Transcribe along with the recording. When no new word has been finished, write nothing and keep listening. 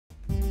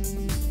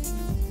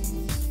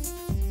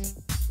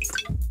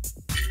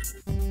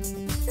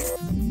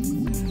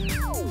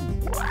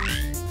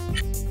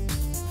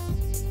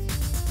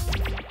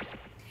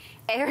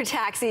Air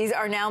taxis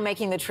are now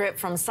making the trip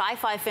from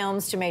sci-fi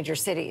films to major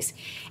cities.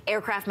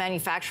 Aircraft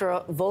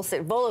manufacturer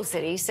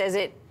Velocity says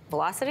it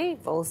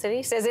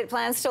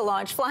plans to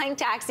launch flying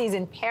taxis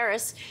in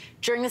Paris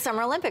during the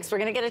Summer Olympics. We're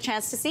going to get a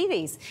chance to see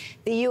these.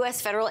 The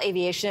U.S. Federal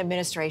Aviation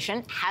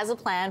Administration has a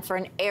plan for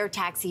an air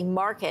taxi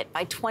market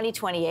by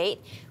 2028,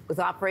 with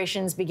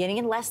operations beginning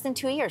in less than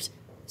 2 years.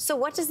 So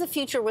what does the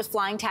future with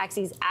flying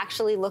taxis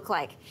actually look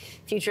like?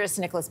 Futurist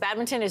Nicholas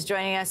Badminton is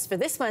joining us for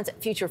this month's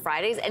Future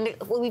Fridays, and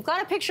we've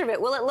got a picture of it.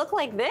 Will it look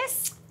like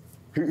this?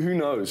 Who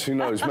knows? Who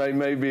knows?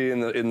 Maybe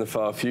in the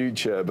far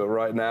future, but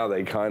right now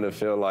they kind of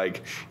feel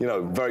like, you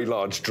know, very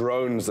large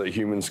drones that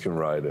humans can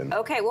ride in.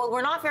 Okay, well,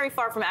 we're not very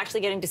far from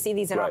actually getting to see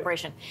these in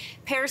operation.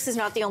 Paris is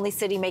not the only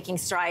city making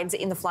strides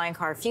in the flying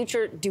car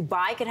future.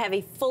 Dubai could have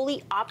a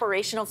fully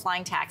operational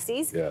flying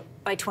taxis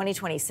by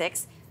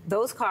 2026.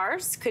 Those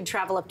cars could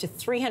travel up to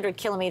 300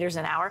 kilometers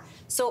an hour.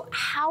 So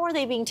how are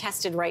they being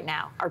tested right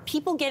now? Are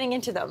people getting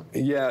into them?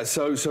 Yeah,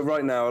 so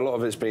right now, a lot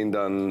of it's being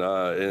done in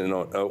an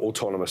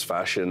autonomous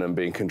fashion and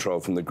being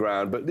controlled from the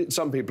ground. But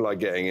some people are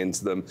getting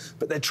into them,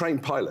 but they're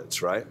trained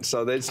pilots, right?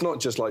 So it's not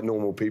just like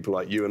normal people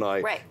like you and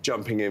I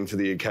jumping in for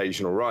the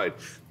occasional ride.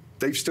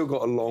 They've still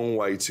got a long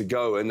way to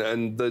go,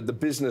 and the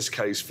business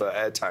case for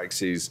air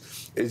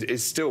taxis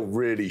is still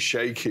really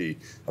shaky.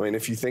 I mean,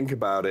 if you think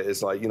about it,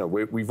 it's like, you know,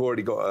 we've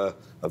already got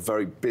a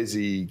very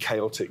busy,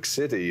 chaotic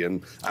city,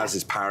 and as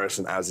is Paris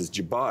and as is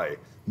Dubai.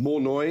 More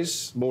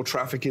noise, more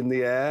traffic in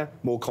the air,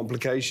 more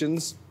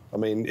complications. I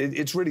mean,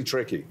 it's really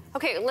tricky.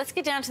 Okay, let's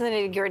get down to the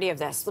nitty-gritty of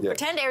this.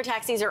 Pretend air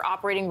taxis are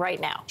operating right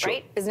now,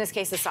 right? Business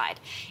case aside.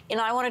 And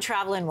I want to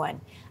travel in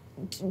one.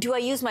 Do I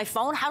use my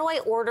phone? How do I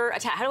order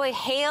how do I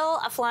hail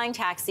a flying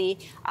taxi,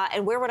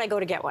 and where would I go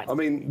to get one? I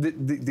mean,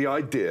 the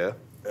idea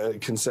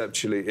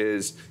conceptually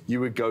is you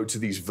would go to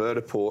these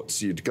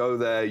vertiports, you'd go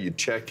there, you'd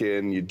check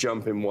in, you'd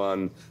jump in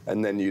one,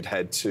 and then you'd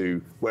head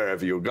to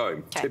wherever you're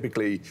going.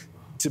 Typically,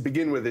 to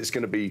begin with, it's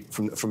going to be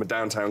from a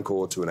downtown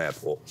core to an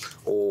airport,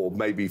 or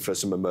maybe for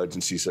some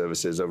emergency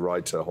services, a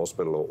ride to a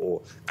hospital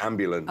or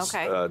ambulance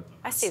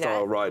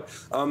style ride.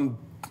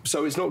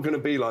 So it's not going to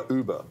be like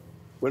Uber.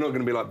 We're not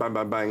going to be like bang,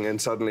 bang, bang, and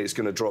suddenly it's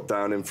going to drop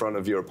down in front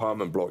of your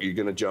apartment block. You're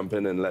going to jump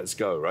in and let's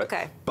go, right?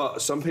 Okay. But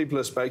some people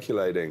are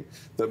speculating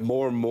that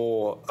more and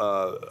more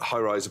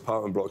high-rise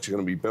apartment blocks are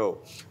going to be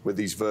built with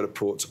these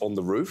vertiports on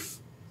the roof.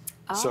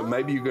 So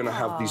maybe you're going to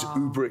have these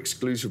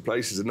uber-exclusive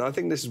places. And I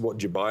think this is what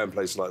Dubai and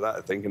places like that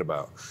are thinking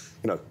about.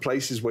 You know,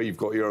 places where you've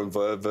got your own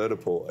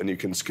vertiport and you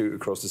can scoot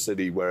across the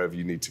city wherever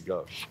you need to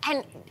go.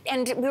 And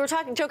we were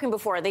joking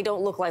before, they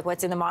don't look like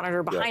what's in the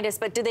monitor behind us,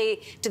 but do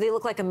they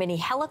look like a mini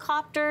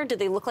helicopter? Do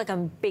they look like a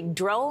big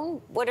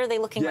drone? What are they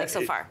looking like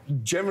so far?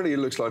 Generally, it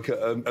looks like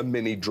a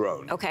mini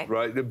drone. Okay.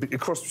 Right? A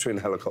cross between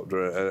a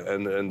helicopter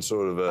and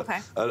sort of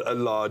a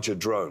larger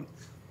drone.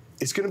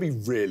 It's going to be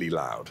really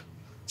loud.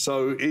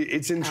 So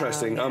it's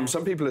interesting.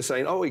 Some people are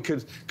saying, oh, it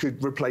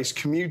could replace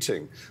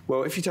commuting.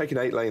 Well, if you take an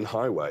 8-lane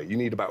highway, you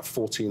need about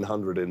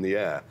 1,400 in the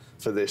air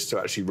for this to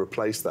actually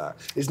replace that.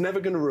 It's never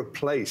going to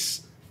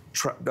replace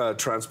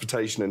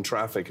transportation and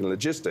traffic and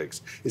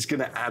logistics. It's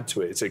going to add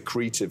to it. It's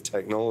accretive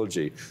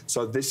technology.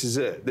 So this is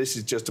it. This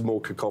is just a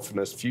more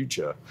cacophonous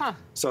future.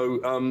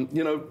 So,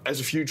 you know, as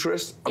a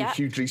futurist, I'm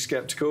hugely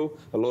skeptical.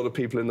 A lot of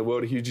people in the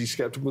world are hugely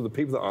skeptical. The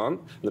people that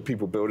aren't, the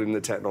people building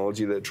the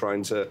technology that are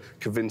trying to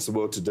convince the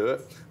world to do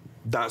it.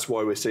 That's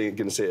why we're going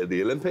to see it at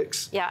the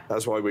Olympics.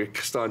 That's why we're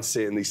starting to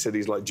see it in these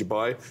cities like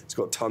Dubai. It's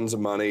got tons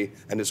of money,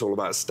 and it's all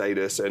about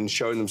status and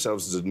showing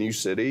themselves as a new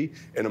city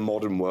in a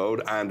modern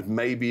world, and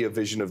maybe a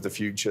vision of the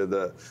future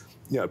that,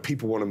 you know,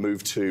 people want to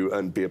move to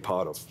and be a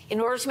part of. In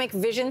order to make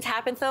visions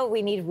happen, though,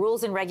 we need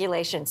rules and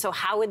regulations. So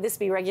how would this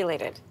be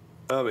regulated?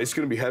 It's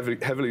going to be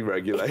heavily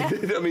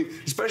regulated. I mean,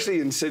 especially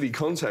in city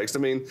context. I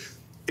mean,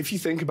 if you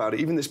think about it,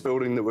 even this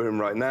building that we're in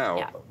right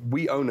now,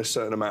 we own a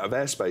certain amount of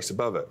airspace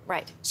above it.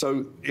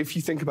 So if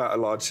you think about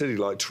a large city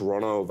like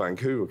Toronto or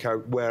Vancouver,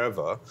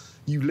 wherever,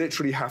 you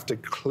literally have to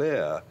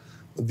clear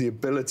the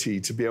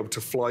ability to be able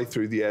to fly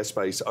through the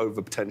airspace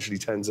over potentially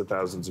tens of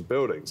thousands of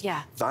buildings.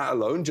 That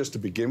alone, just to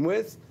begin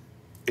with,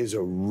 is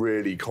a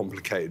really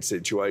complicated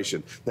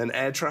situation. Then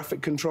air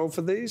traffic control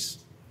for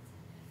these?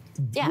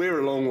 We're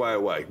a long way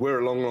away. We're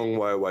a long, long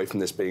way away from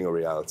this being a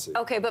reality.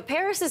 Okay, but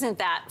Paris isn't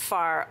that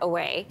far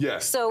away.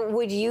 So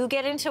would you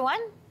get into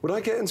one? Would I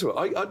get into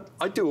it?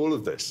 I do all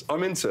of this.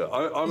 I'm into it.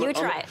 I'm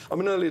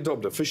an early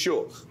adopter, for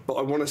sure. But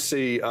I want to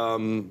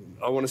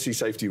see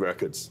safety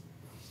records.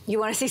 You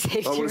want to see safety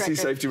records? I want to see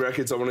safety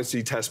records. I want to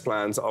see test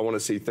plans. I want to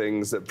see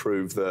things that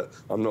prove that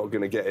I'm not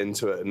going to get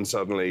into it and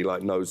suddenly,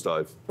 like,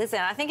 nosedive. Listen,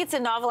 I think it's a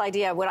novel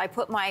idea. Would I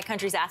put my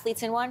country's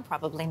athletes in one?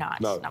 Probably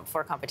not. No. Not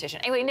before competition.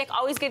 Anyway, Nick,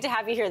 always good to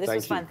have you here. This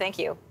was fun. Thank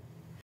you.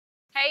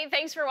 Hey,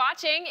 thanks for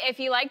watching. If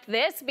you liked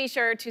this, be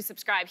sure to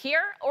subscribe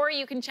here, or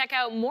you can check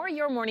out more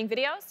Your Morning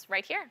videos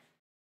right here.